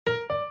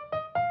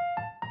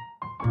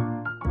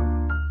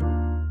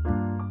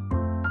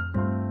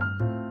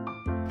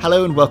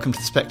Hello and welcome to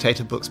the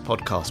Spectator Books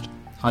podcast.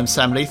 I'm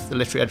Sam Leith, the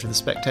literary editor of The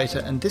Spectator,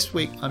 and this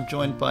week I'm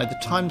joined by the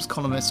Times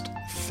columnist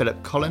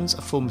Philip Collins,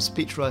 a former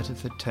speechwriter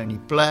for Tony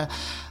Blair,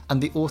 and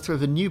the author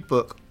of a new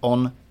book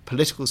on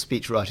political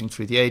speech writing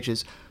through the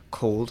ages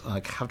called,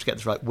 I have to get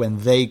this right, When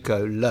They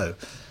Go Low.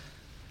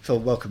 Phil,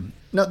 welcome.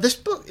 Now, this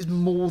book is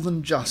more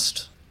than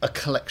just a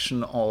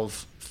collection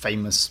of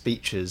famous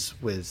speeches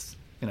with,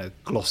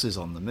 glosses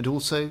on them. It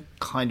also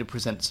kind of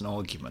presents an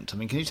argument. I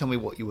mean, can you tell me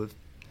what you were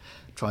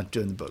trying to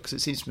do in the book? Because it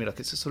seems to me like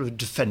it's a sort of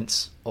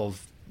defence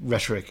of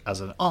rhetoric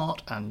as an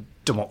art and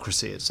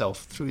democracy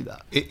itself through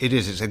that. It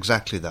is. It's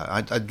exactly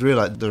that. I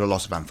realise there are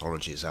lots of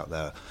anthologies out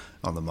there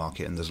on the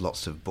market, and there's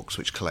lots of books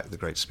which collect the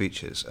great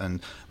speeches.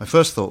 And my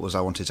first thought was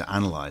I wanted to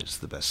analyse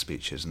the best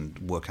speeches and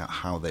work out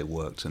how they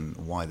worked and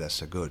why they're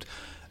so good.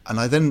 And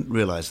I then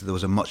realised that there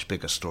was a much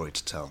bigger story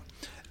to tell.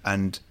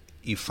 And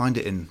you find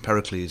it in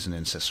Pericles and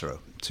in Cicero,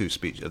 two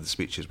of the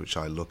speeches which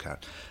I look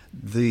at.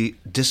 The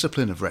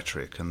discipline of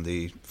rhetoric and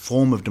the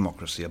form of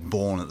democracy are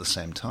born at the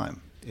same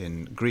time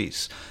in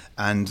Greece,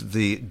 and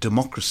the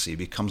democracy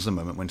becomes the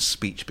moment when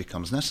speech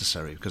becomes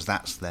necessary, because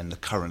that's then the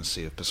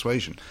currency of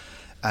persuasion.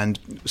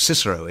 And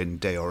Cicero in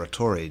De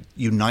Oratore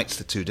unites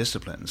the two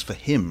disciplines. For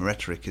him,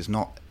 rhetoric is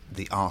not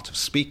the art of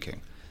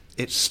speaking,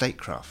 it's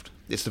statecraft.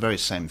 It's the very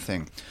same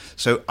thing.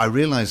 So I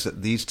realized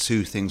that these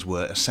two things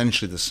were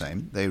essentially the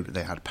same.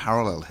 They had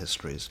parallel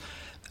histories,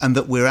 and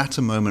that we're at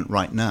a moment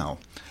right now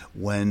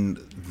when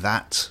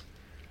that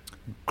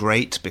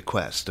great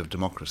bequest of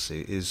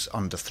democracy is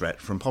under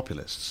threat from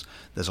populists.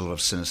 There's a lot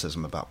of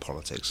cynicism about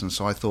politics, and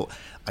so I thought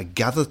I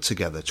gathered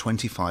together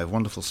 25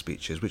 wonderful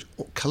speeches which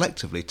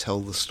collectively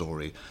tell the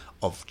story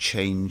of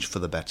change for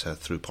the better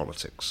through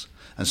politics.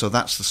 And so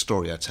that's the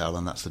story I tell,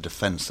 and that's the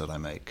defence that I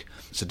make.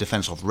 It's a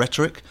defence of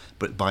rhetoric,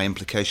 but by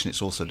implication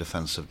it's also a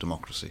defence of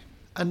democracy.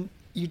 And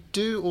you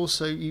do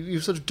also, you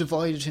sort of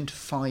divide it into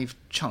 5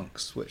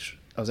 chunks, which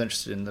I was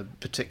interested in the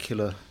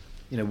particular,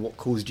 what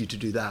caused you to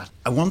do that?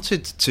 I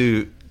wanted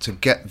to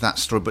get that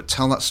story, but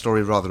tell that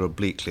story rather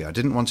obliquely. I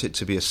didn't want it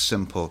to be a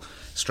simple,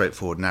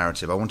 straightforward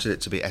narrative. I wanted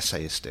it to be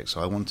essayistic.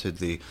 So I wanted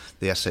the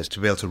essays to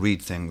be able to read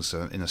things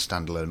in a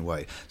standalone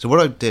way. So what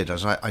I did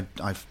is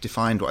I've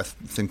defined what I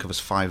think of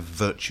as 5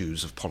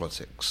 virtues of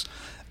politics.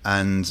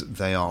 And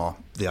they are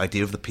the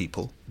idea of the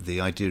people, the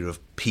idea of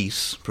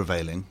peace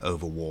prevailing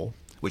over war,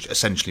 which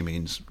essentially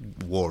means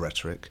war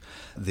rhetoric,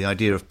 the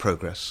idea of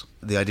progress,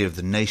 the idea of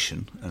the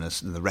nation and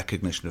the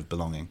recognition of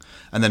belonging,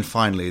 and then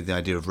finally the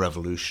idea of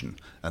revolution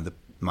and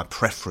my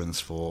preference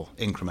for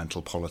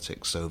incremental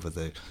politics over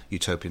the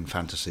utopian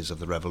fantasies of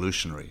the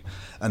revolutionary.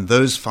 And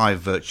those 5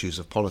 virtues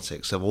of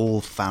politics have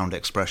all found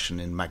expression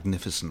in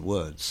magnificent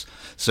words.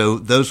 So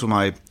those were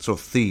my sort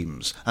of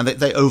themes. And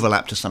they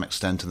overlap to some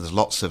extent, and there's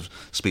lots of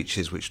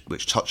speeches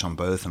which touch on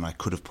both, and I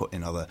could have put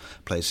in other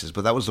places.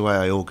 But that was the way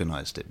I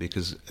organised it,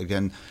 because,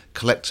 again,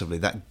 collectively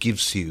that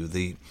gives you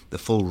the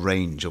full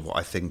range of what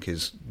I think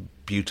is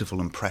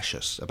beautiful and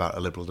precious about a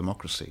liberal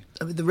democracy.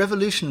 I mean, the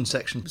revolution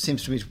section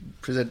seems to me to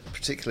present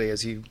particularly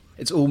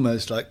it's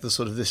almost like the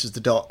sort of, this is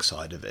the dark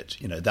side of it.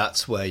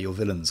 That's where your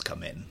villains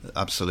come in.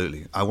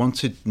 Absolutely. I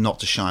wanted not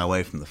to shy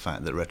away from the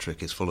fact that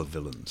rhetoric is full of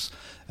villains.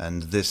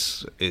 And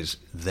this is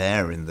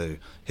there in the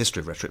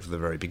history of rhetoric from the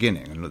very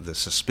beginning. And the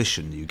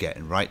suspicion you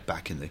get right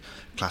back in the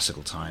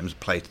classical times,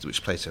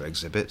 which Plato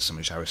exhibits and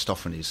which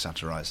Aristophanes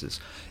satirizes,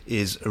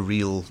 is a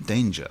real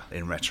danger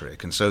in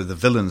rhetoric. And so the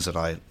villains that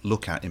I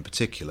look at in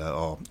particular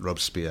are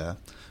Robespierre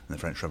in the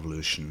French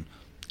Revolution,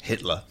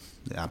 Hitler,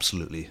 the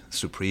absolutely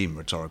supreme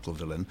rhetorical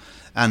villain,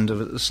 and of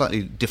a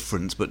slightly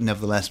different but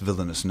nevertheless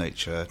villainous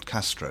nature,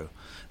 Castro.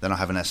 Then I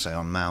have an essay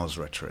on Mao's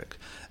rhetoric.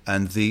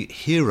 And the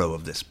hero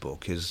of this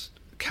book is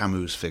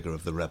Camus' figure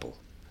of the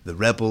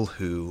rebel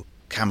who,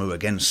 Camus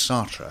against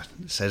Sartre,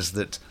 says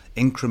that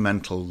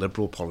incremental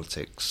liberal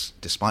politics,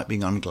 despite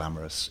being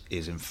unglamorous,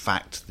 is in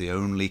fact the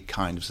only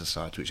kind of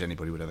society which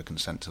anybody would ever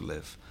consent to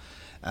live.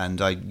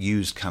 And I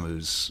used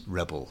Camus'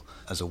 rebel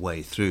as a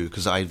way through,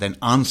 because I then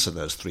answer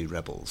those 3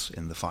 rebels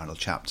in the final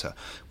chapter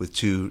with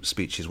 2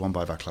 speeches, one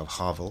by Václav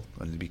Havel,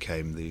 when he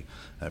became the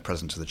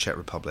president of the Czech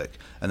Republic,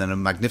 and then a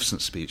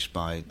magnificent speech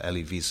by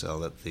Elie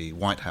Wiesel at the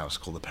White House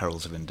called The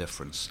Perils of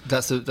Indifference.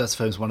 That's the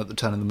famous one at the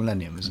turn of the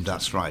millennium, isn't it?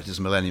 That's right. It's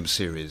a millennium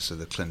series, so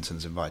the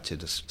Clintons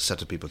invited a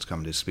set of people to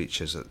come and do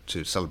speeches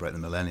to celebrate the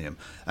millennium.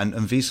 And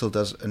Wiesel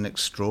does an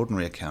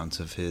extraordinary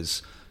account of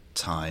his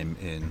time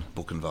in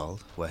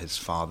Buchenwald, where his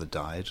father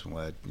died,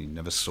 where he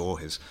never saw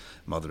his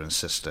mother and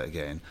sister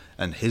again,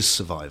 and his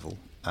survival.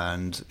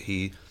 And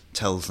he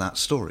tells that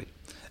story.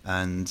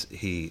 And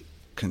he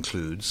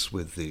concludes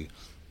with the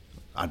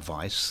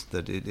advice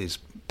that it is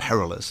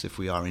perilous if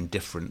we are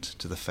indifferent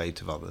to the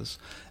fate of others.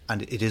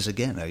 And it is,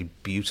 again, a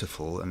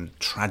beautiful and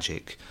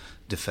tragic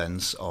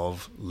defence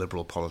of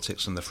liberal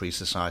politics and the free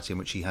society in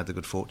which he had the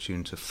good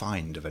fortune to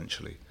find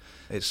eventually.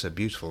 It's a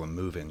beautiful and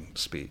moving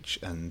speech,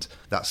 and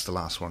that's the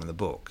last one in the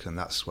book, and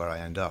that's where I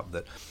end up,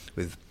 that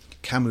with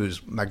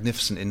Camus'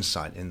 magnificent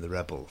insight in The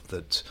Rebel,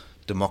 that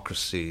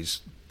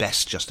democracy's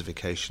best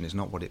justification is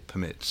not what it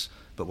permits,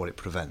 but what it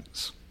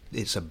prevents.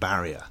 It's a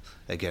barrier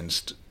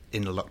against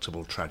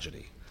ineluctable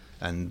tragedy.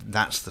 And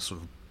that's the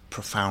sort of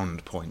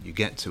profound point you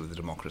get to with the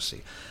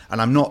democracy.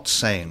 And I'm not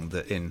saying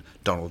that in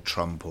Donald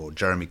Trump or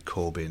Jeremy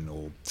Corbyn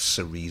or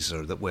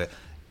Syriza that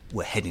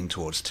we're heading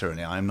towards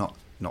tyranny. I'm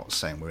not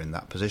saying we're in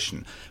that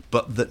position.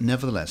 But that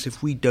nevertheless,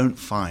 if we don't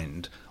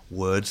find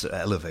words that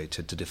are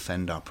elevated to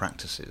defend our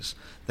practices,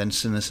 then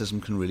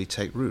cynicism can really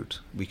take root.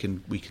 We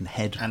can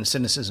head... And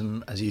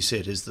cynicism, as you see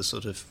it, is the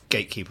sort of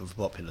gatekeeper of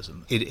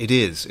populism. It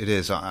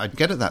is. I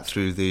get at that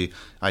through the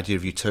idea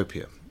of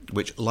utopia,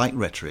 which, like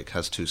rhetoric,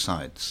 has two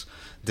sides.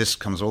 This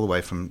comes all the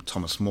way from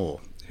Thomas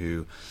More,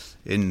 who,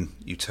 in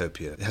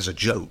Utopia, has a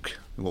joke,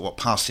 what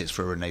passes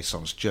for a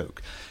Renaissance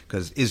joke,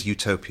 because is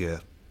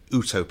utopia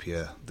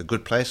the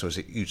good place, or is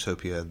it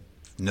utopia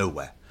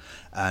nowhere?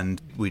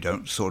 And we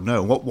don't sort of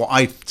know. What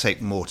I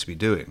take More to be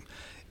doing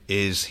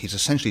is he's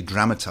essentially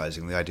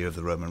dramatising the idea of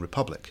the Roman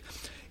Republic.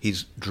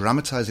 He's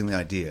dramatising the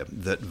idea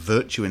that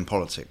virtue in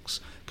politics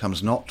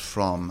comes not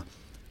from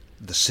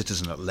the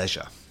citizen at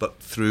leisure,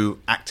 but through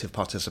active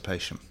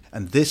participation.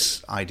 And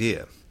this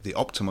idea, the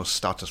Optimus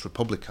Status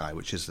Republicae,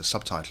 which is the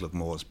subtitle of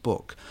More's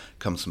book,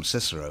 comes from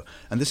Cicero.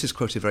 And this is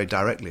quoted very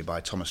directly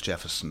by Thomas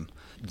Jefferson.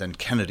 Then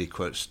Kennedy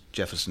quotes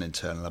Jefferson in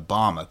turn, and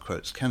Obama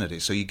quotes Kennedy.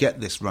 So you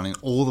get this running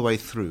all the way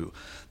through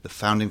the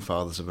founding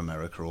fathers of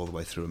America, all the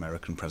way through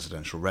American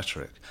presidential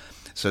rhetoric.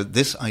 So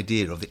this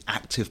idea of the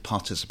active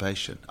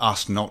participation,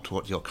 ask not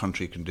what your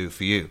country can do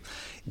for you,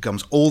 it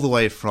comes all the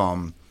way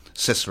from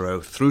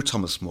Cicero through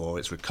Thomas More.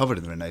 It's recovered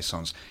in the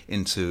Renaissance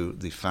into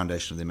the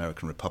foundation of the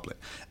American Republic.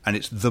 And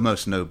it's the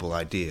most noble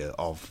idea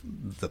of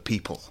the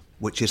people,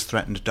 which is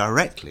threatened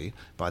directly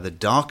by the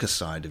darker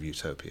side of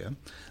utopia,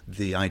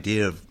 the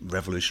idea of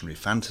revolutionary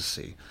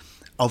fantasy,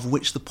 of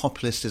which the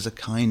populist is a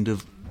kind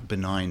of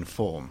benign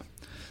form.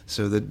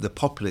 So the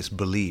populist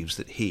believes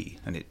that he,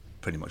 and it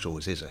pretty much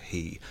always is a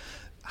he,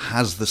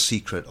 has the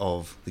secret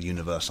of the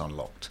universe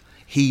unlocked.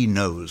 He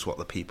knows what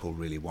the people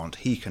really want.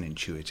 He can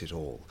intuit it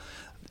all.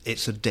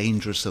 It's a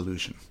dangerous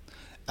illusion.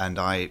 And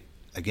I,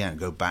 again,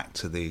 go back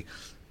to the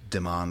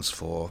demands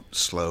for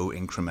slow,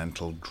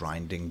 incremental,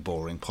 grinding,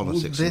 boring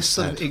politics. Well, this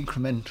sort of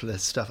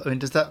incrementalist stuff, I mean,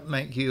 does that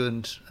make you,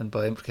 and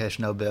by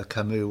implication Albert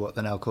Camus, what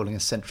they're now calling a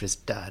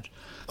centrist dad?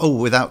 Oh,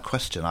 without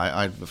question.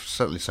 I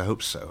certainly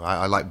hope so.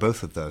 I like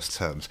both of those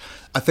terms.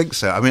 I think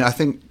so. I mean, I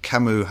think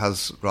Camus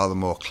has rather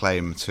more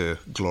claim to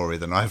glory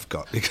than I've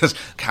got, because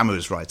Camus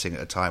was writing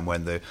at a time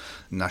when the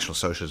National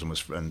Socialism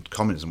and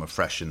Communism were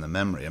fresh in the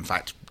memory. In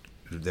fact,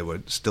 they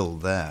were still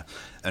there.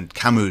 And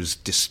Camus'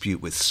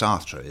 dispute with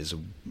Sartre is a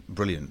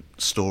brilliant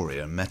story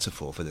and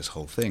metaphor for this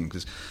whole thing,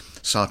 because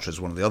Sartre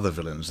is one of the other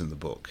villains in the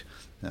book.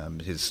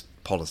 His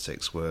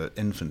politics were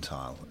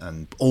infantile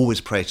and always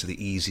prey to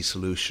the easy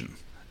solution,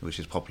 which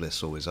is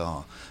populists always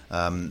are.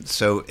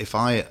 So if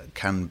I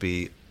can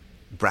be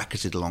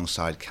bracketed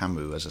alongside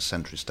Camus as a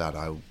centrist dad,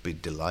 I will be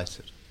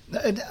delighted.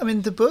 I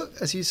mean, the book,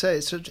 as you say,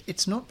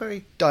 it's not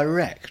very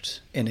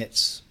direct in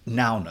its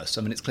nowness.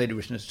 I mean, it's clearly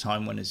written at a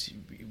time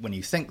when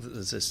you think that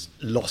there's this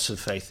loss of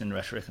faith in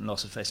rhetoric and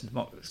loss of faith in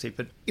democracy.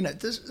 But, you know,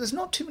 there's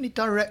not too many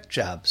direct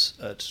jabs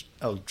at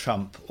old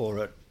Trump or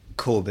at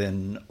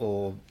Corbyn,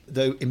 or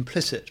though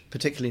implicit,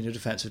 particularly in the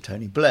defence of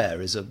Tony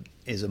Blair, is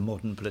a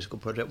modern political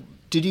project.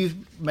 Did you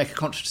make a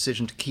conscious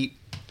decision to keep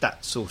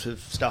that sort of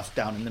stuff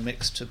down in the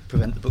mix to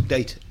prevent the book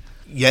dating?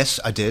 Yes,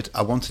 I did.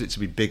 I wanted it to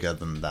be bigger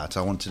than that.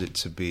 I wanted it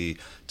to be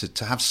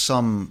to have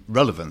some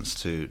relevance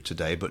to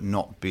today, but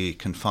not be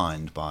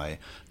confined by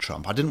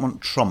Trump. I didn't want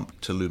Trump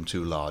to loom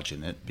too large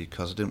in it,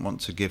 because I didn't want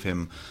to give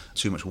him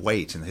too much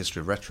weight in the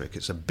history of rhetoric.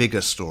 It's a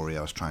bigger story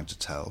I was trying to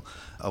tell,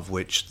 of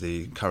which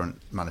the current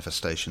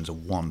manifestations are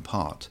one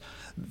part.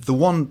 The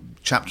one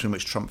chapter in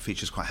which Trump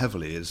features quite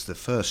heavily is the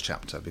first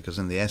chapter, because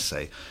in the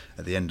essay,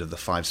 at the end of the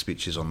 5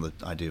 speeches on the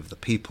idea of the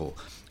people,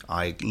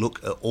 I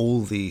look at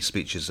all the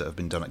speeches that have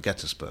been done at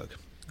Gettysburg.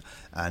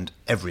 And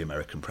every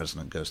American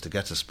president goes to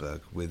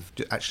Gettysburg, with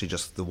actually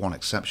just the one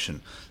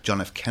exception.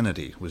 John F.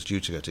 Kennedy was due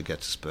to go to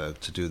Gettysburg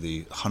to do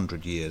the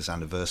 100 years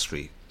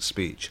anniversary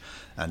speech,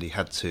 and he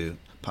had to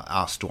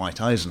ask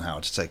Dwight Eisenhower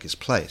to take his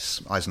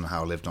place.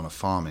 Eisenhower lived on a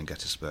farm in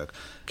Gettysburg.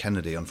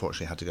 Kennedy,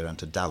 unfortunately, had to go down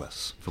to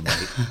Dallas, from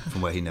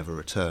where he never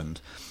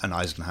returned, and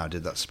Eisenhower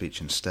did that speech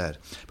instead.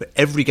 But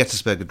every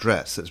Gettysburg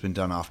address that's been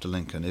done after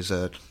Lincoln is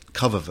a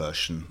cover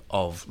version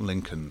of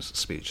Lincoln's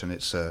speech, and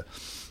it's a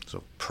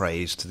sort of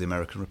praise to the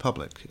American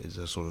Republic. It's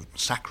a sort of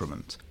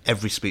sacrament.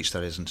 Every speech,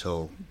 that is,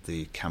 until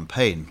the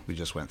campaign we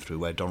just went through,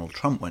 where Donald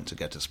Trump went to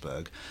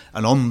Gettysburg,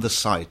 and on the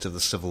site of the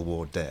Civil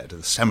War dead,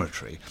 the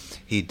cemetery,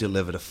 he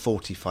delivered a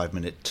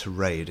 45-minute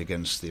tirade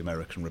against the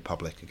American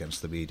Republic,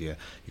 against the media.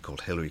 He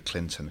called Hillary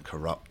Clinton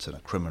corrupt and a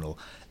criminal.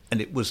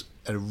 And it was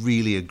a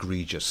really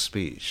egregious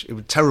speech. It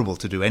was terrible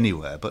to do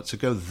anywhere, but to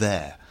go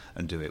there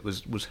and do it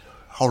was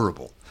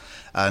horrible.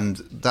 And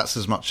that's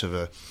as much of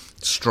a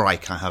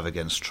strike I have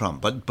against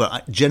Trump.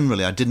 But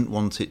generally, I didn't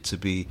want it to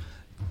be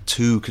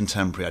too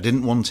contemporary. I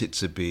didn't want it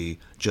to be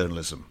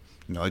journalism.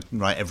 I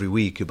write every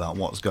week about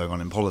what's going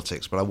on in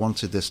politics, but I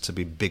wanted this to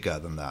be bigger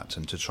than that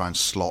and to try and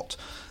slot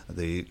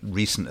the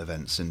recent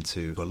events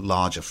into a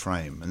larger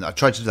frame. And I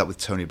tried to do that with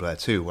Tony Blair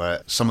too,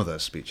 where some of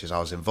those speeches I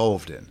was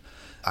involved in.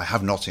 I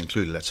have not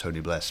included a Tony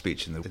Blair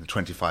speech in the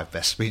 25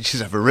 best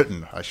speeches ever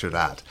written, I should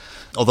add.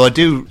 Although I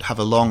do have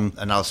a long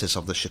analysis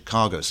of the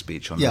Chicago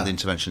speech on the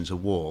intervention to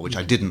war, which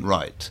I didn't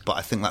write, but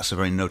I think that's a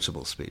very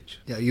notable speech.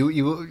 Yeah,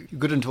 you were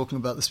good in talking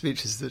about the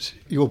speeches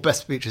your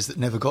best speeches that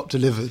never got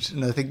delivered,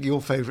 and I think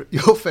your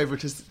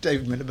favourite is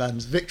David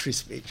Miliband's victory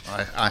speech.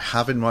 I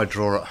have in my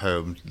drawer at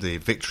home the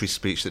victory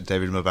speech that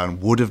David Miliband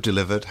would have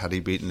delivered had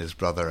he beaten his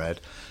brother Ed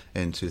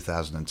in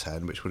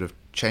 2010, which would have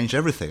changed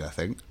everything, I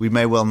think. We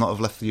may well not have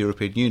left the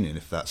European Union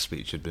if that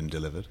speech had been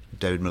delivered.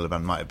 David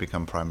Miliband might have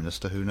become Prime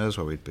Minister, who knows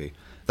where we'd be.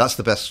 That's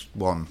the best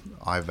one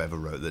I've ever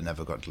wrote that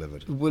never got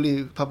delivered. Will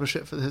you publish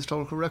it for the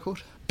historical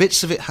record?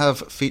 Bits of it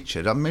have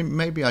featured. I mean,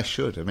 maybe I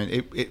should. I mean,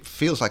 it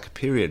feels like a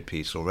period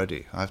piece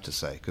already, I have to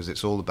say, because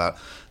it's all about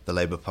the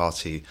Labour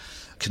Party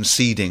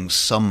conceding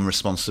some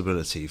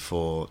responsibility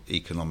for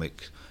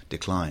economic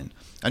decline.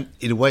 And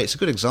in a way, it's a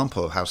good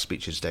example of how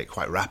speeches date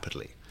quite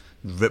rapidly.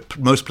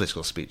 Most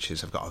political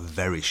speeches have got a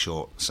very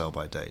short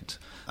sell-by date,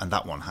 and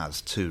that one has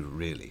too,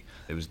 really.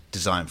 It was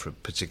designed for a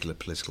particular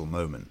political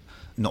moment.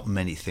 Not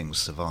many things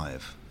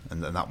survive,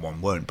 and that one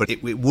won't. But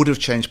it would have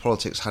changed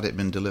politics had it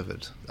been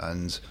delivered,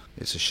 and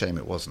it's a shame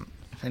it wasn't.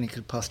 If only could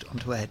have passed it on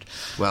to Ed.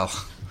 Well,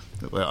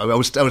 I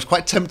was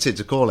quite tempted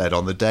to call Ed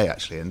on the day,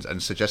 actually,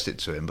 and suggest it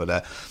to him, but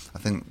I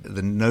think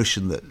the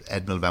notion that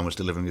Ed Miliband was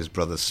delivering his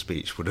brother's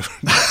speech would have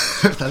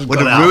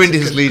ruined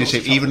his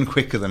leadership even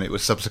quicker than it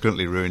was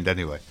subsequently ruined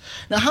anyway.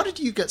 Now, how did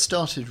you get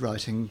started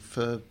writing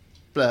for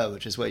Blair,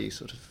 which is where you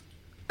sort of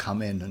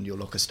come in and you're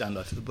like a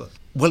stand-by for the book?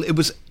 Well, it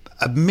was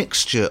a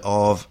mixture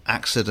of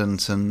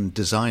accident and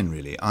design,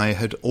 really. I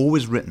had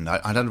always written.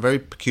 I'd had a very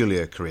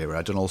peculiar career.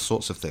 I'd done all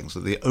sorts of things.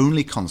 The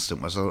only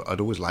constant was I'd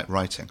always liked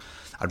writing.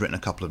 I'd written a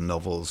couple of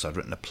novels, I'd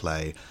written a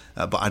play,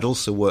 but I'd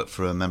also worked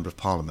for a Member of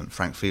Parliament,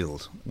 Frank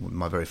Field,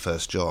 my very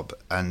first job.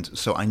 And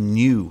so I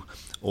knew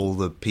all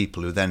the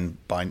people who then,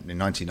 in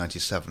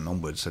 1997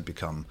 onwards, had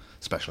become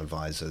special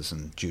advisors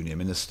and junior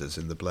ministers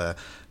in the Blair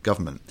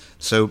government.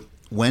 So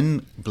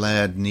when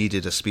Blair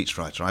needed a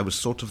speechwriter, I was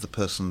sort of the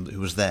person who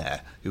was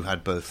there, who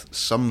had both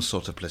some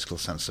sort of political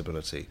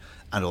sensibility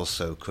and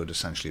also could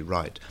essentially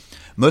write.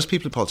 Most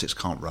people in politics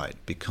can't write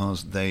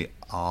because they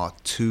are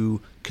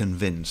too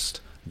convinced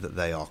that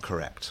they are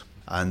correct.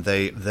 And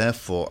they,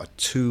 therefore, are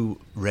too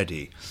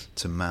ready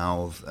to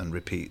mouth and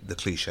repeat the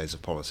cliches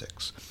of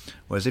politics.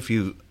 Whereas if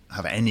you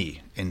have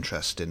any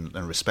interest in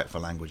and respect for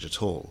language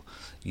at all,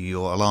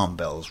 your alarm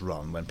bells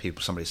run when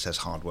somebody says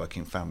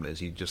hard-working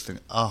families. You just think,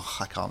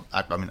 I can't.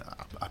 I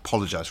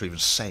apologise for even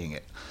saying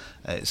it.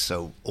 It's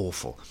so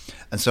awful.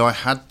 And so I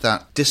had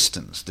that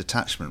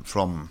detachment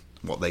from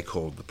what they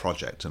called the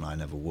project, and I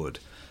never would,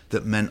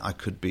 that meant I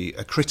could be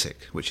a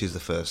critic, which is the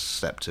first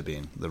step to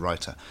being the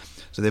writer.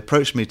 So they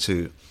approached me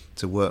to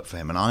work for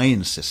him, and I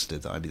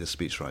insisted that I be the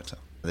speechwriter.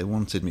 They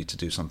wanted me to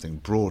do something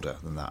broader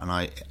than that, and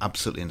I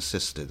absolutely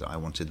insisted that I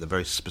wanted the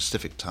very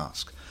specific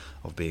task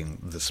of being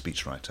the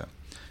speechwriter.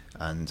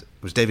 And it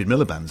was David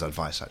Miliband's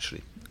advice,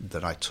 actually,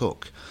 that I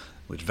took,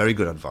 which is very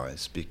good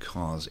advice,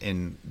 because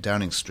in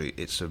Downing Street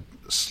it's a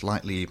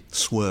slightly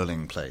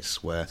swirling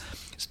place where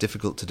it's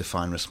difficult to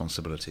define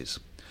responsibilities.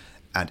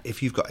 And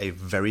if you've got a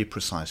very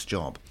precise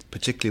job,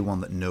 particularly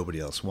one that nobody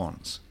else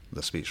wants,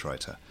 the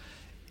speechwriter,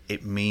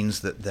 it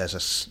means that there's a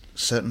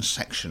certain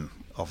section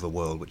of the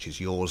world which is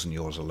yours and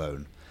yours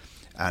alone.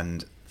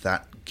 And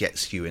that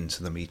gets you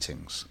into the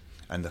meetings.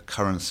 And the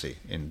currency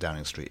in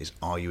Downing Street is,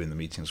 are you in the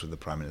meetings with the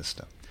Prime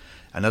Minister?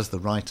 And as the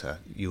writer,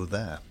 you're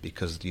there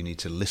because you need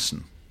to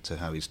listen to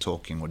how he's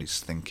talking, what he's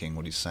thinking,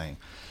 what he's saying.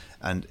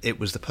 And it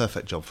was the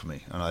perfect job for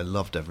me, and I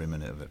loved every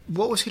minute of it.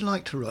 What was he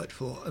like to write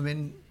for? I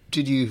mean,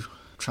 did you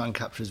try and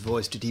capture his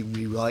voice? Did he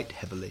rewrite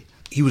heavily?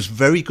 He was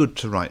very good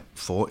to write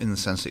for, in the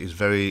sense that he was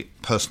very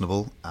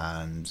personable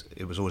and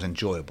it was always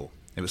enjoyable.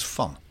 It was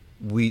fun.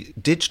 We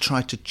did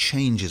try to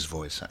change his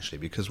voice, actually,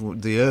 because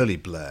the early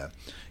Blair,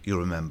 you'll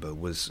remember,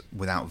 was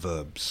without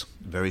verbs,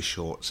 very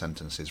short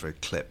sentences, very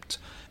clipped.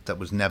 It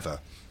was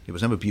never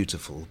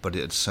beautiful, but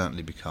it had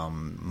certainly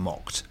become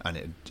mocked, and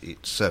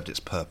it served its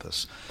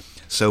purpose.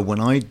 So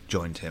when I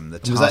joined him,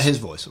 was that his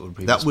voice or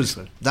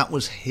that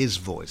was his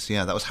voice?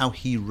 Yeah, that was how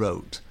he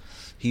wrote.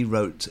 He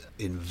wrote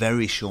in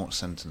very short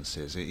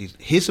sentences.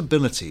 His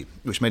ability,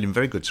 which made him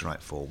very good to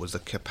write for, was the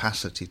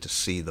capacity to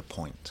see the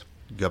point.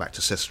 Go back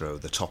to Cicero,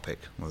 the topic,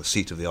 or the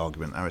seat of the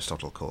argument,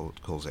 Aristotle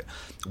calls it.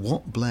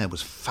 What Blair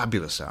was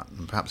fabulous at,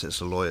 and perhaps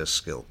it's a lawyer's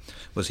skill,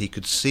 was he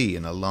could see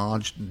in a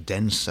large,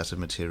 dense set of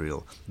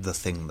material the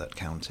thing that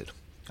counted.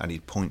 And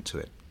he'd point to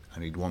it,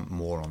 and he'd want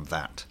more on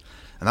that.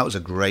 And that was a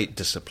great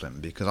discipline,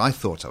 because I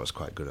thought I was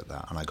quite good at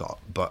that, and I got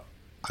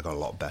a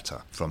lot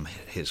better from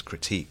his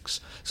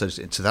critiques. So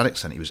to that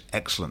extent, he was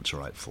excellent to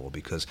write for,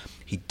 because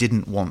he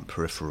didn't want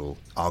peripheral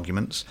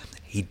arguments.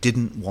 He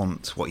didn't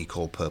want what he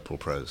called purple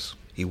prose.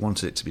 He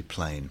wanted it to be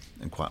plain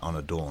and quite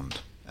unadorned.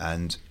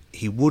 And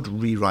he would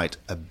rewrite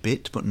a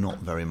bit, but not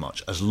very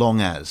much, as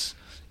long as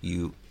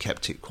you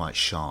kept it quite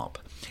sharp.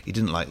 He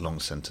didn't like long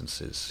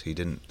sentences. He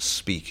didn't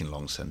speak in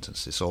long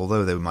sentences. So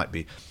although they might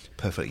be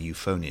perfectly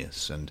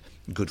euphonious and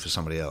good for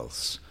somebody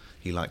else,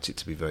 he liked it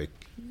to be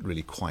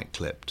really quite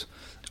clipped.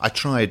 I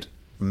tried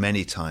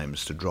many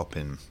times to drop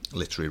in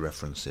literary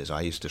references.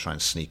 I used to try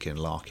and sneak in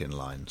Larkin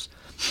lines.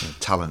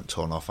 Talent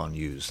torn off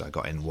unused, I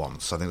got in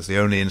once. I think it's the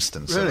only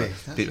instance of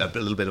a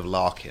little bit of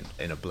Larkin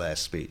in a Blair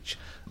speech.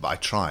 But I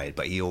tried,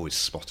 but he always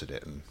spotted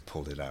it and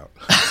pulled it out.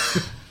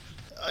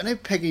 I know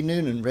Peggy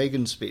Noonan,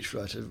 Reagan's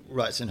speechwriter,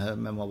 writes in her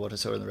memoir, What I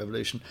Saw in the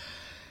Revolution,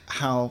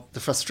 how the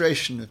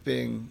frustration of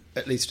being,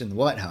 at least in the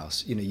White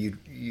House,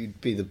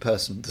 you'd be the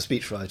person, the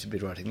speechwriter, be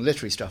writing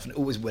literary stuff, and it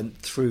always went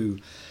through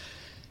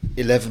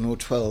 11 or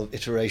 12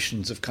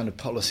 iterations of kind of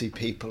policy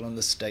people, and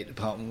the State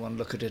Department one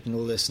look at it and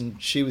all this,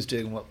 and she was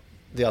doing what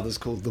the others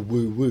called the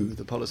woo-woo,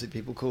 the policy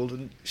people called,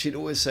 and she'd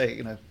always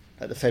say,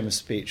 at the famous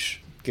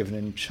speech given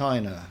in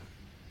China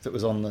that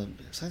was on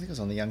I think it was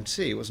on the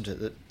Yangtze, wasn't it,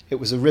 that it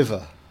was a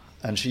river,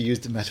 and she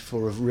used the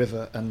metaphor of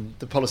river, and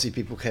the policy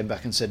people came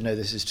back and said, no,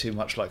 this is too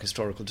much like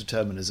historical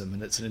determinism,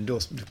 and it's an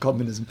endorsement of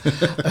communism.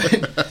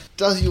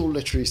 Does your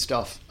literary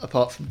stuff,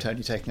 apart from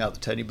Tony taking out the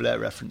Tony Blair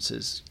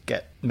references,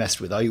 get messed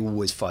with? Are you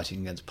always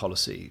fighting against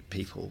policy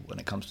people when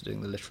it comes to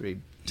doing the literary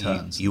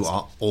turns? You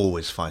are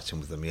always fighting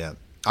with them, yeah.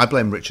 I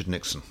blame Richard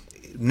Nixon.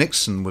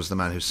 Nixon was the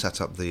man who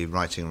set up the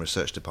Writing and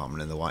Research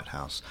Department in the White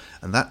House,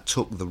 and that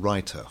took the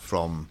writer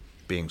from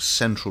being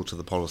central to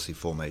the policy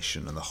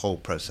formation and the whole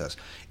process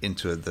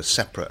into the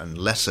separate and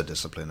lesser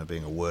discipline of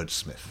being a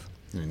wordsmith,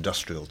 an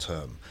industrial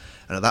term.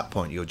 And at that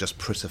point, you're just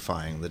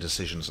prettifying the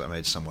decisions that are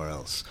made somewhere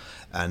else.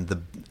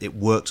 And it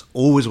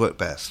always worked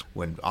best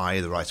when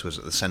the writer, was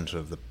at the centre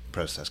of the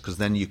process, because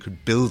then you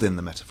could build in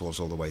the metaphors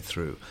all the way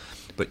through.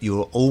 But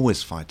you're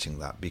always fighting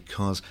that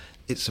because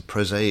it's a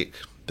prosaic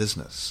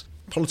business.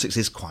 Politics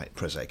is quite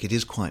prosaic, it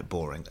is quite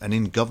boring, and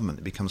in government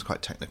it becomes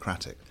quite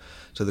technocratic.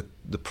 So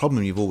the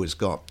problem you've always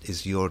got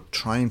is you're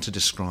trying to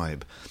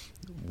describe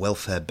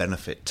welfare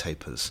benefit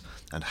tapers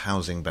and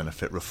housing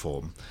benefit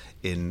reform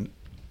in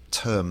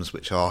terms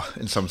which are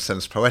in some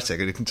sense poetic,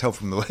 and you can tell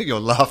from the way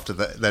your laughter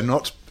that they're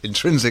not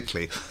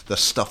intrinsically the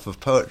stuff of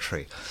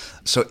poetry.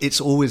 So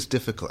it's always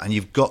difficult, and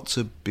you've got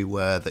to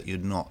beware that you're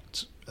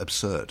not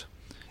absurd.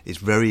 It's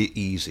very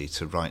easy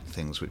to write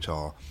things which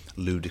are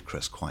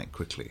ludicrous quite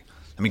quickly.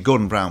 I mean,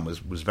 Gordon Brown was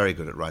very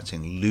good at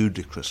writing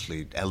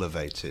ludicrously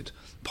elevated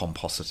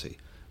pomposity,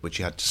 which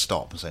you had to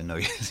stop and say, no,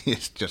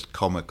 it's just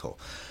comical.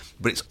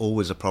 But it's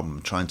always a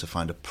problem trying to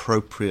find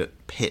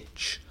appropriate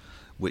pitch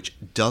which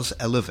does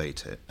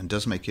elevate it and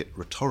does make it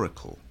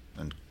rhetorical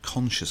and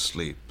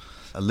consciously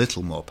a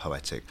little more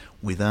poetic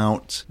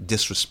without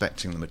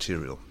disrespecting the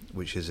material,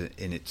 which is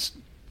in its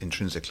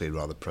intrinsically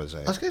rather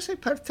prosaic. I was going to say,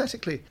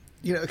 parenthetically,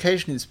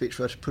 occasionally the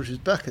speechwriter pushes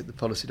back at the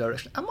policy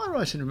direction. Am I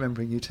right in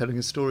remembering you telling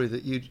a story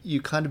that you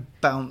kind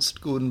of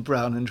bounced Gordon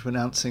Brown into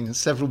announcing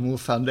several more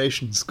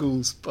foundation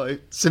schools by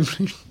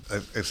simply...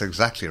 It's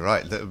exactly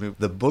right.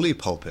 The bully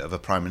pulpit of a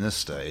prime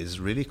minister is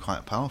really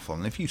quite powerful.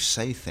 And if you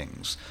say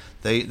things,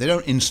 they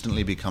don't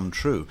instantly become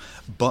true,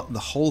 but the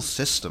whole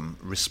system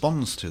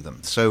responds to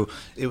them. So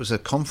it was a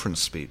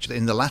conference speech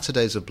in the latter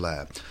days of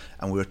Blair,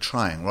 and we were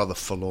trying, rather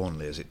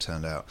forlornly as it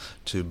turned out,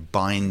 to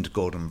bind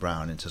Gordon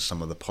Brown into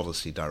some of the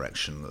policy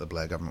direction that the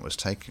Blair government was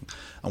taking.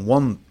 And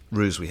one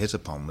ruse we hit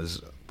upon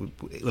was,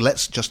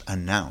 let's just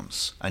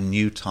announce a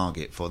new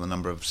target for the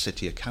number of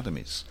city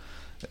academies.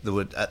 There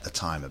were, at the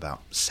time,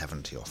 about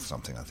 70 or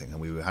something, I think, and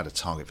we had a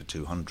target for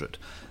 200.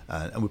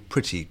 And we're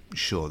pretty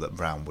sure that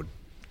Brown would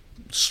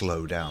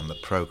slow down the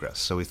progress.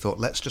 So we thought,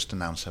 let's just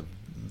announce a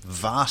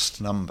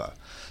vast number,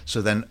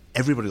 so then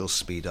everybody will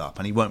speed up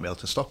and he won't be able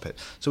to stop it.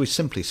 So we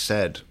simply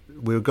said,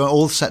 we were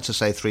all set to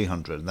say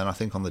 300, and then I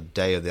think on the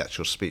day of the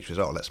actual speech we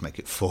said, let's make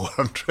it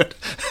 400.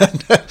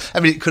 I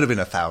mean, it could have been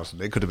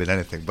 1,000, it could have been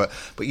anything, but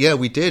yeah,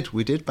 we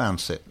did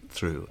bounce it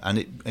through, and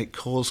it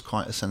caused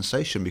quite a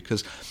sensation,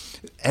 because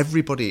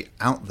everybody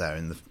out there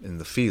in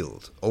the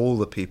field, all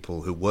the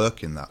people who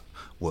work in that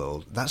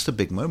world, that's the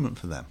big moment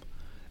for them.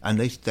 And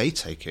they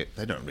take it,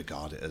 they don't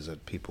regard it as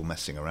people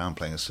messing around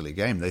playing a silly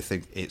game. They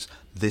think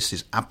this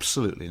is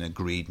absolutely an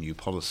agreed new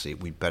policy.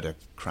 We better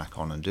crack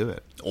on and do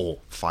it, or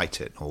fight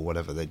it, or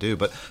whatever they do.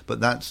 But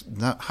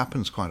that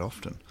happens quite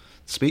often.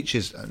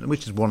 Speeches,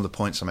 which is one of the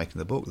points I make in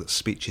the book, that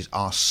speeches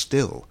are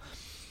still,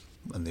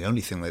 and the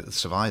only thing that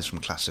survives from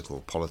classical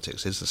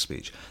politics is the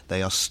speech,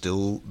 they are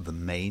still the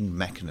main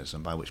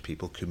mechanism by which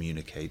people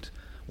communicate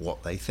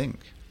what they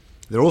think.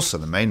 They're also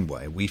the main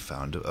way, we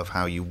found, of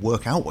how you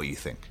work out what you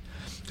think.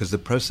 Because the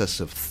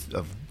process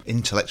of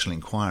intellectual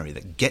inquiry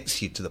that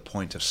gets you to the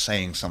point of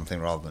saying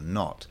something rather than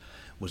not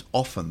was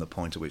often the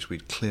point at which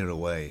we'd clear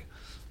away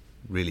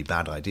really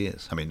bad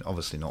ideas. I mean,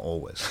 obviously not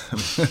always.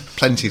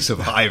 Plenty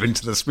survive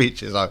into the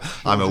speeches,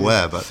 I'm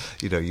aware, but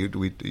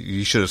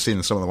you should have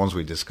seen some of the ones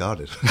we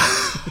discarded.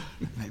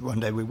 Maybe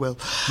one day we will.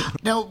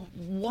 Now,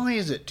 why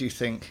is it, do you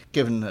think,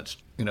 given that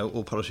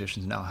all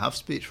politicians now have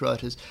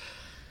speechwriters,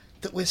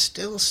 that we're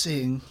still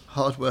seeing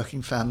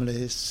hard-working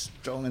families,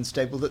 strong and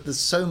stable, that there's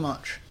so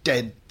much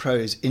dead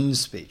prose in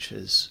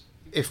speeches.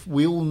 If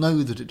we all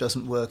know that it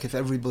doesn't work, if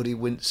everybody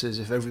winces,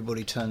 if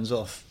everybody turns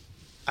off,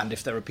 and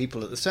if there are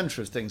people at the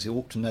centre of things who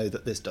ought to know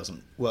that this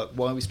doesn't work,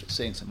 why are we still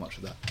seeing so much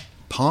of that?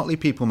 Partly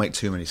people make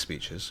too many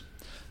speeches.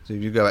 So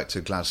if you go back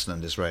to Gladstone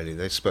and Disraeli,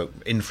 they spoke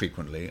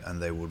infrequently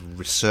and they would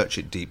research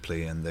it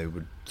deeply and they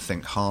would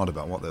think hard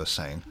about what they were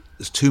saying.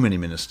 There's too many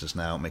ministers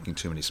now making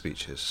too many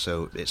speeches.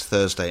 So it's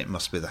Thursday, it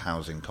must be the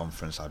housing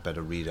conference, I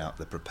better read out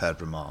the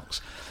prepared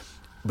remarks.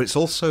 But it's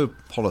also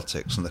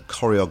politics and the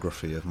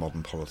choreography of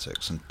modern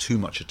politics, and too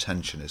much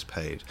attention is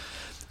paid.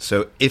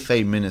 So if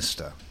a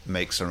minister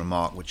makes a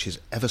remark which is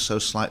ever so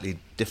slightly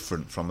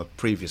different from a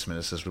previous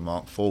minister's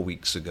remark 4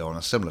 weeks ago on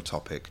a similar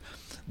topic,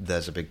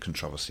 there's a big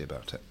controversy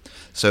about it.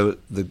 So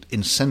the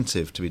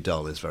incentive to be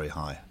dull is very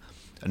high.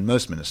 And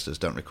most ministers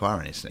don't require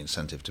any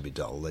incentive to be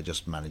dull, they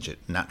just manage it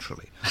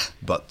naturally.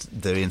 But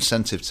the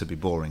incentive to be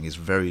boring is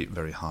very,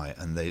 very high,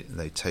 and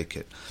they take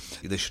it.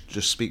 They should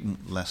just speak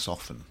less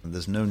often.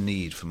 There's no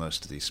need for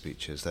most of these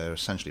speeches. They're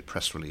essentially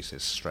press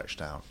releases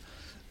stretched out.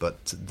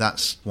 But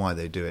that's why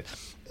they do it.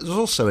 There's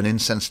also an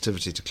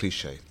insensitivity to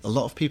cliché. A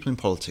lot of people in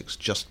politics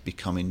just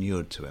become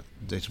inured to it.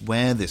 They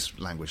wear this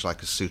language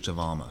like a suit of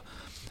armour.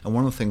 And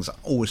one of the things I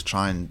always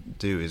try and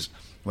do is,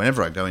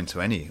 whenever I go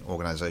into any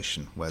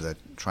organisation where they're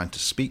trying to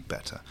speak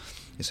better,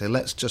 you say,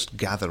 let's just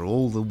gather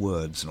all the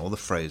words and all the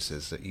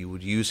phrases that you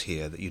would use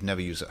here that you'd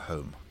never use at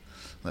home.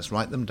 Let's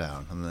write them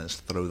down and let's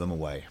throw them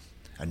away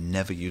and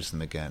never use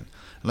them again.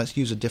 And let's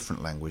use a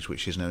different language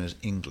which is known as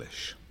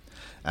English.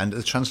 And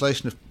the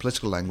translation of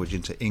political language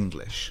into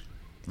English,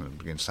 it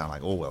begins to sound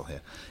like Orwell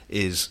here,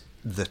 is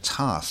the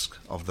task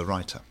of the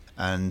writer.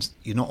 And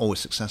you're not always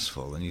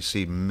successful, and you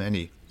see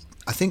many...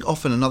 I think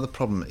often another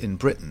problem in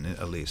Britain,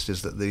 at least,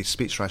 is that the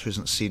speechwriter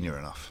isn't senior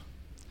enough.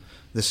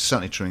 This is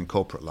certainly true in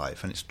corporate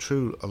life, and it's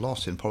true a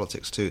lot in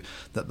politics too,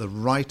 that the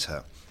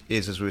writer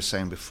is, as we were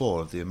saying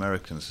before, of the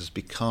Americans, has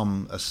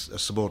become a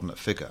subordinate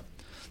figure.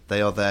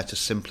 They are there to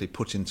simply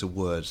put into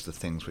words the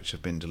things which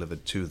have been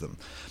delivered to them.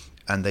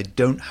 And they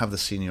don't have the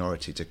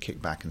seniority to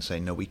kick back and say,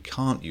 no, we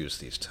can't use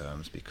these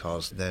terms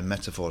because they're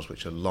metaphors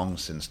which are long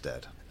since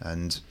dead.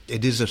 And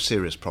it is a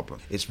serious problem.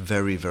 It's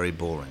very, very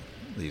boring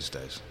these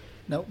days.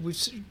 Now, we're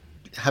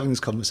having this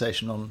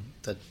conversation on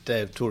the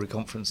day of Tory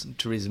conference and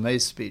Theresa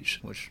May's speech,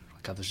 which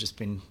I gather has just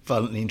been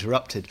violently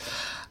interrupted.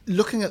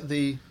 Looking at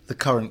the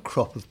current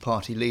crop of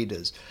party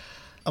leaders,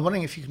 I'm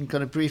wondering if you can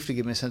kind of briefly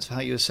give me a sense of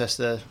how you assess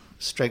their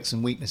strengths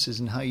and weaknesses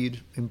and how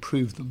you'd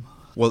improve them.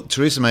 Well,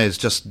 Theresa May has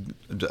just,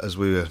 as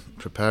we were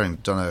preparing,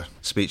 done a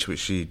speech which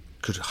she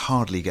could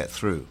hardly get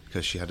through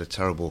because she had a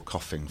terrible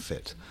coughing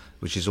fit,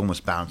 which is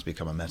almost bound to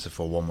become a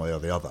metaphor one way or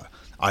the other.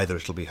 Either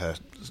it'll be her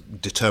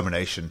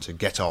determination to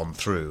get on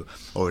through,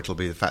 or it'll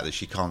be the fact that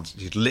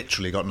she's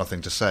literally got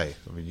nothing to say.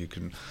 I mean, you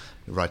can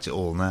write it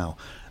all now.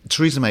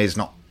 Theresa May is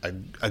not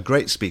a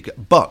great speaker,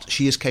 but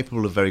she is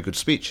capable of very good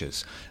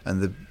speeches.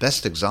 And the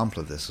best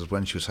example of this is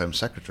when she was Home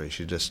Secretary.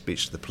 She did a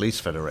speech to the Police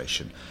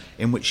Federation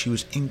in which she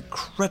was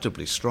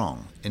incredibly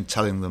strong in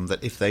telling them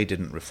that if they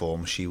didn't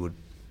reform, she would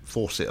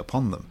force it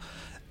upon them.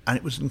 And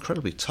it was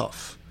incredibly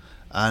tough.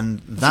 And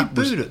that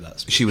was booed at that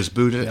speech? She was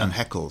booed at and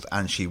heckled,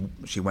 and she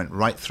went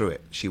right through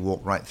it. She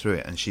walked right through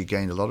it, and she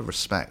gained a lot of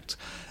respect.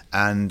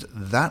 And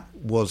that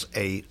was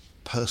a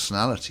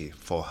personality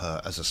for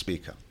her as a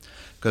speaker,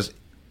 because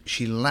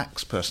she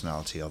lacks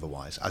personality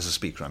otherwise. As a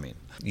speaker, I mean,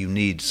 you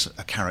need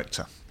a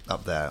character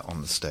up there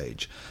on the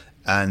stage,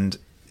 and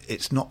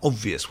it's not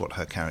obvious what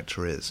her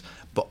character is.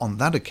 But on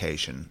that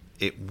occasion,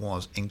 it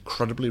was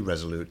incredibly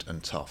resolute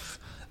and tough,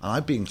 and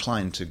I'd be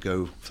inclined to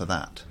go for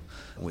that.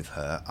 With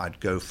her, I'd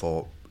go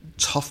for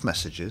tough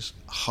messages,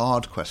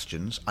 hard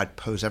questions. I'd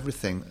pose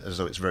everything as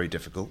though it's very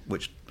difficult,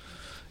 which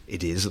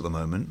it is at the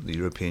moment, the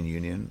European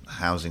Union,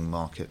 housing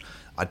market.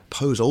 I'd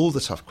pose all the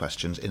tough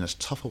questions in as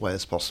tough a way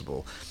as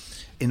possible,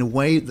 in a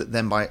way that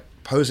then by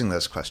posing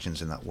those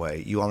questions in that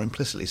way, you are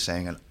implicitly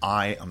saying, and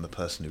I am the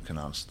person who can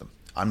answer them.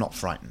 I'm not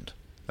frightened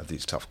of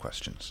these tough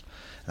questions.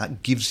 And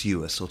that gives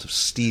you a sort of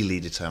steely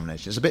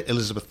determination. It's a bit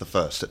Elizabeth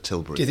I at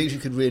Tilbury. Do you think she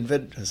could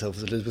reinvent herself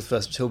as Elizabeth I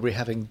at Tilbury,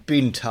 having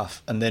been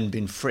tough and then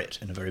been frit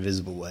in a very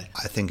visible way?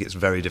 I think it's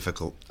very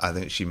difficult. I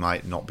think she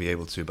might not be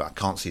able to, but I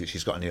can't see that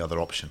she's got any other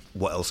option.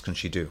 What else can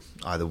she do?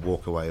 Either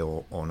walk away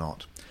or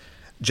not.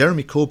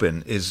 Jeremy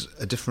Corbyn is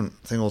a different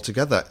thing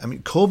altogether. I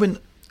mean, Corbyn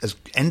has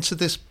entered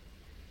this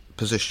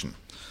position,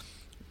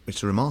 which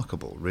is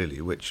remarkable,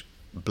 really, which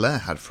Blair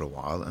had for a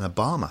while and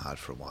Obama had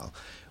for a while,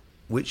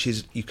 which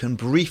is you can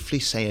briefly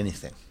say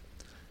anything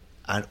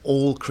and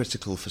all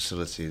critical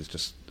facility is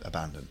just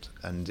abandoned,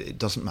 and it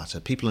doesn't matter.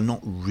 People are not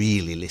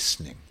really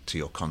listening to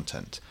your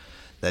content.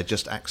 They're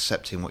just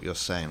accepting what you're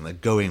saying. They're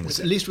going with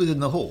it. At least within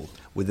the hall.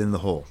 Within the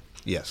hall,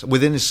 yes.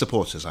 Within his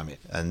supporters, I mean.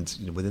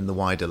 And within the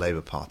wider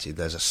Labour Party,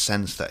 there's a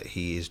sense that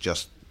he is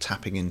just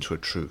tapping into a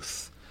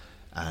truth.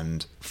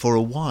 And for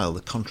a while,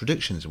 the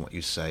contradictions in what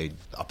you say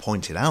are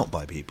pointed out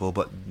by people,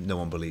 but no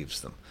one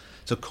believes them.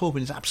 So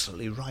Corbyn is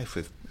absolutely rife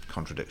with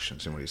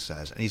contradictions in what he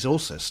says. And he's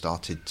also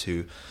started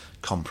to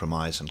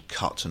compromise and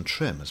cut and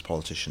trim, as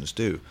politicians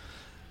do.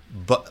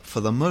 But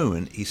for the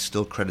moment, he's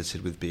still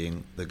credited with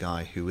being the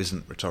guy who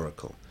isn't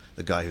rhetorical,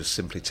 the guy who's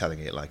simply telling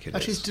it like it is.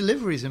 Actually, his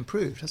delivery's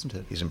improved, hasn't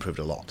it? He's improved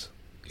a lot.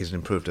 He's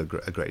improved a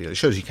great deal. It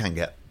shows you can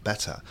get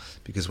better,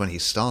 because when he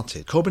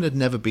started, Corbyn had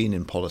never been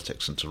in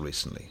politics until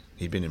recently.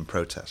 He'd been in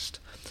protest.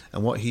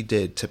 And what he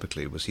did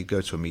typically was he'd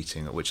go to a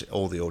meeting at which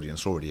all the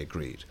audience already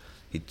agreed.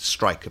 He'd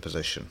strike a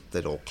position,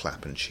 they'd all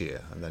clap and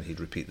cheer, and then he'd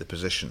repeat the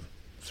position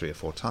 3 or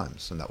 4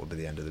 times, and that would be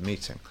the end of the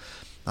meeting.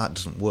 That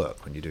doesn't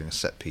work when you're doing a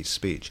set-piece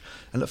speech.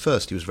 And at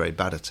first he was very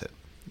bad at it.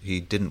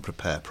 He didn't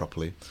prepare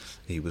properly.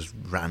 He was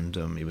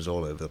random. He was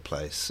all over the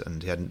place,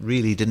 and he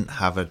really didn't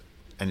have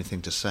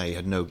anything to say. He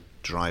had no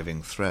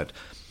driving thread.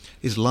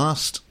 His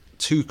last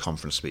 2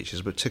 conference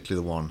speeches,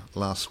 particularly the one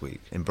last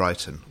week in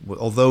Brighton,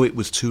 although it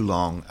was too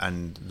long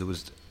and there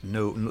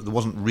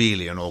wasn't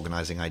really an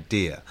organising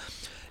idea,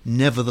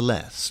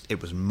 nevertheless,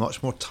 it was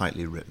much more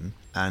tightly written,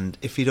 and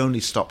if he'd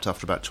only stopped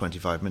after about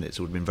 25 minutes,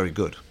 it would have been very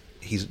good.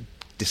 He's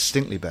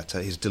distinctly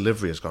better. His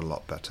delivery has got a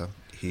lot better.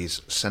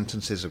 His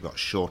sentences have got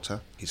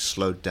shorter. He's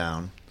slowed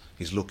down.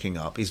 He's looking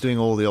up. He's doing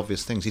all the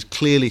obvious things. He's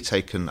clearly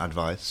taken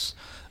advice,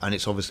 and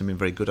it's obviously been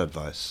very good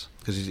advice,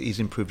 because he's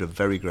improved a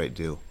very great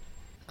deal.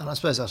 And I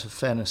suppose out of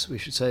fairness, we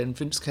should say, and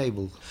Vince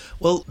Cable.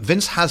 Well,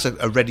 Vince has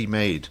a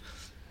ready-made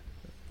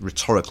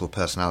rhetorical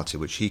personality,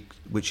 which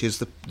is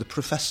the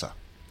professor,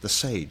 the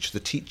sage, the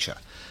teacher.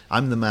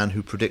 I'm the man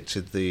who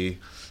predicted the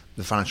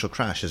financial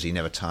crash, as he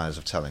never tires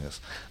of telling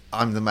us.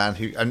 I'm the man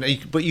who...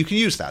 But you can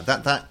use that.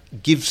 That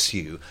gives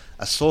you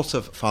a sort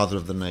of father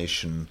of the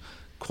nation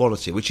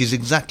quality, which is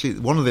exactly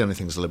one of the only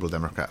things the Liberal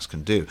Democrats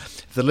can do.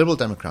 If the Liberal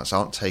Democrats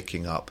aren't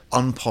taking up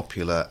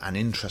unpopular and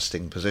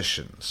interesting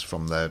positions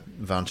from their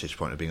vantage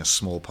point of being a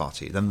small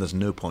party, then there's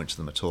no point to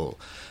them at all.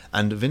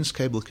 And Vince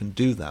Cable can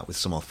do that with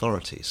some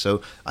authority.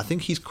 So I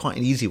think he's quite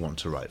an easy one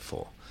to write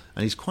for,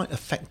 and he's quite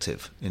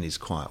effective in his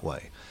quiet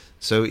way.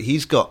 So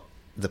he's got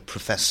the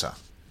professor.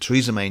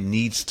 Theresa May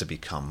needs to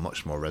become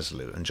much more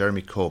resolute, and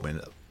Jeremy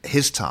Corbyn,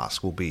 his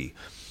task will be,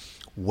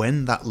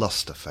 when that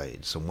lustre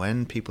fades and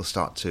when people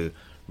start to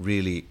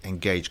really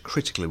engage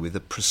critically with the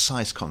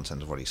precise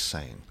content of what he's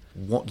saying,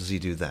 what does he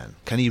do then?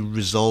 Can he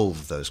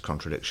resolve those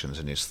contradictions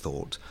in his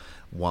thought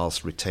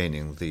whilst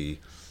retaining the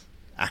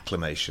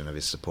acclamation of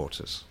his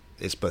supporters?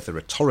 It's both a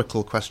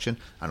rhetorical question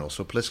and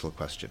also a political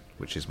question,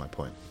 which is my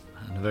point.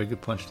 And a very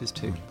good point it is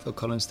too. Phil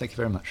Collins, thank you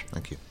very much.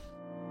 Thank you.